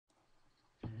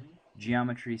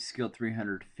Geometry, Skill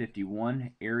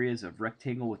 351, areas of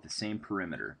rectangle with the same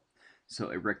perimeter. So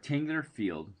a rectangular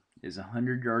field is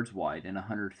 100 yards wide and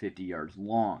 150 yards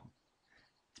long.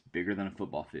 It's bigger than a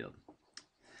football field.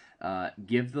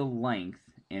 Give the length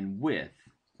and width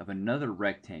of another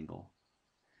rectangle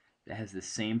that has the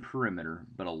same perimeter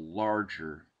but a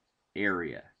larger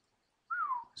area.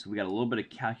 So we got a little bit of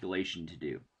calculation to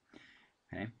do.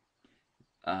 Okay.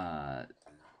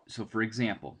 So for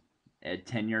example, add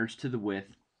 10 yards to the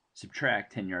width,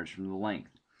 subtract 10 yards from the length.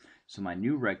 So my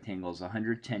new rectangle is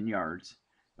 110 yards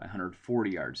by 140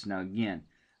 yards. Now again,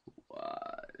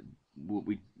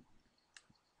 we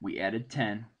added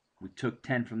 10. We took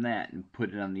 10 from that and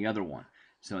put it on the other one.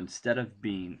 So instead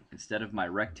of my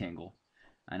rectangle,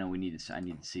 I know I need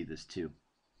to see this too.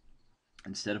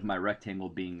 Instead of my rectangle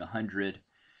being 100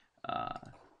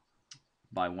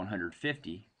 by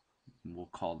 150, we'll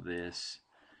call this,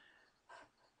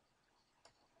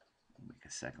 make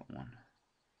a second one.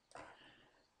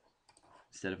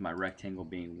 Instead of my rectangle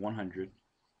being 100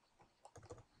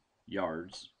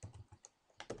 yards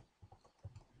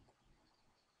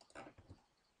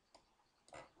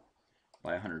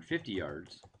by 150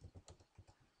 yards,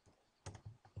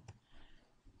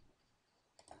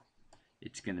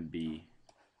 it's going to be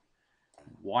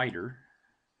wider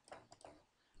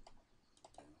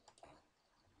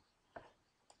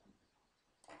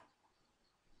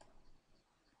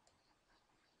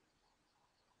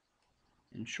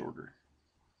and shorter.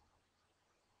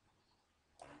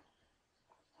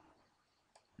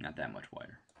 Not that much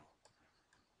wider.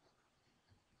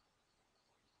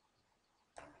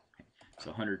 Okay.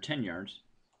 So 110 yards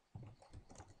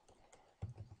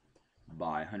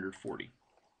by 140.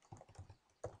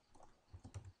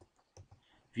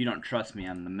 If you don't trust me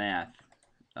on the math,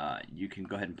 you can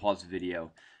go ahead and pause the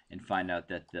video and find out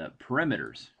that the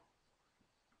perimeters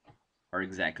are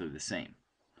exactly the same.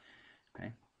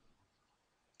 Okay.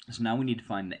 So now we need to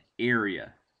find the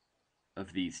area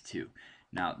of these two.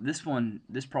 Now this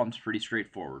problem's pretty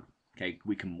straightforward. Okay,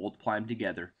 we can multiply them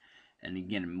together, and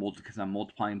again, because I'm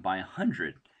multiplying by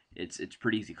 100, it's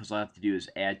pretty easy because all I have to do is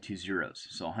add two zeros.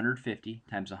 So 150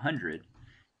 times 100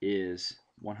 is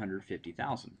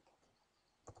 150,000.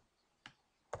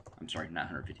 I'm sorry, not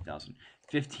 150,000,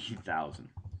 15,000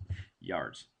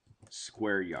 yards,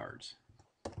 square yards.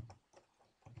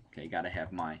 Okay, got to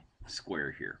have my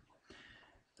square here.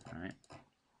 All right,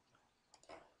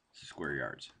 so square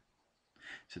yards.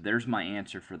 So there's my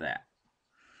answer for that.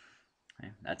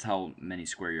 Okay, that's how many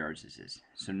square yards this is.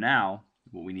 So now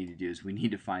what we need to do is we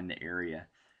need to find the area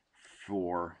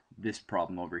for this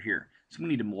problem over here. So we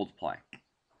need to multiply.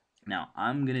 Now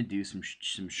I'm going to do some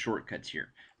shortcuts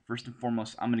here. First and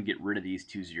foremost, I'm going to get rid of these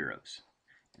two zeros.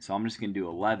 So I'm just going to do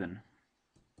 11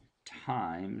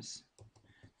 times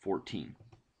 14.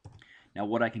 Now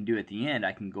what I can do at the end,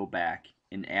 I can go back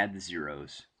and add the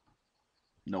zeros,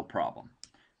 no problem.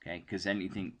 Okay, because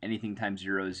anything times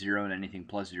 0 is 0, and anything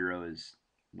plus 0 is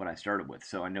what I started with.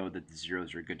 So I know that the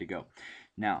zeros are good to go.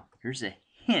 Now, here's a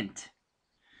hint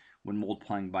when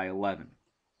multiplying by 11.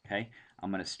 Okay, I'm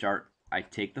going to start, I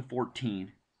take the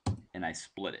 14 and I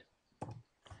split it.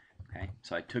 Okay,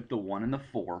 so I took the 1 and the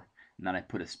 4, and then I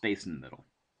put a space in the middle.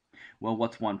 Well,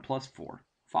 what's 1 plus 4?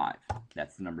 5.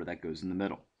 That's the number that goes in the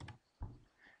middle.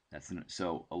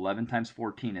 So 11 times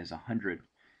 14 is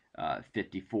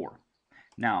 154.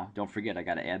 Now, don't forget, I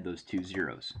got to add those two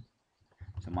zeros.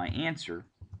 So my answer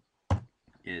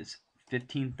is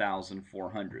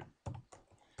 15,400.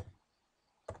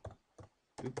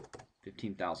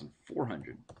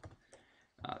 15,400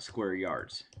 square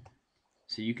yards.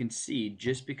 So you can see,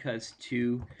 just because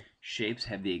two shapes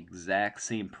have the exact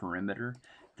same perimeter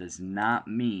does not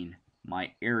mean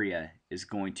my area is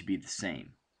going to be the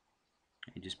same.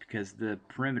 And just because the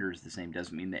perimeter is the same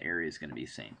doesn't mean the area is going to be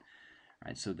the same. All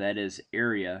right, so that is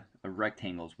area of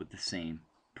rectangles with the same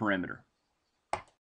perimeter.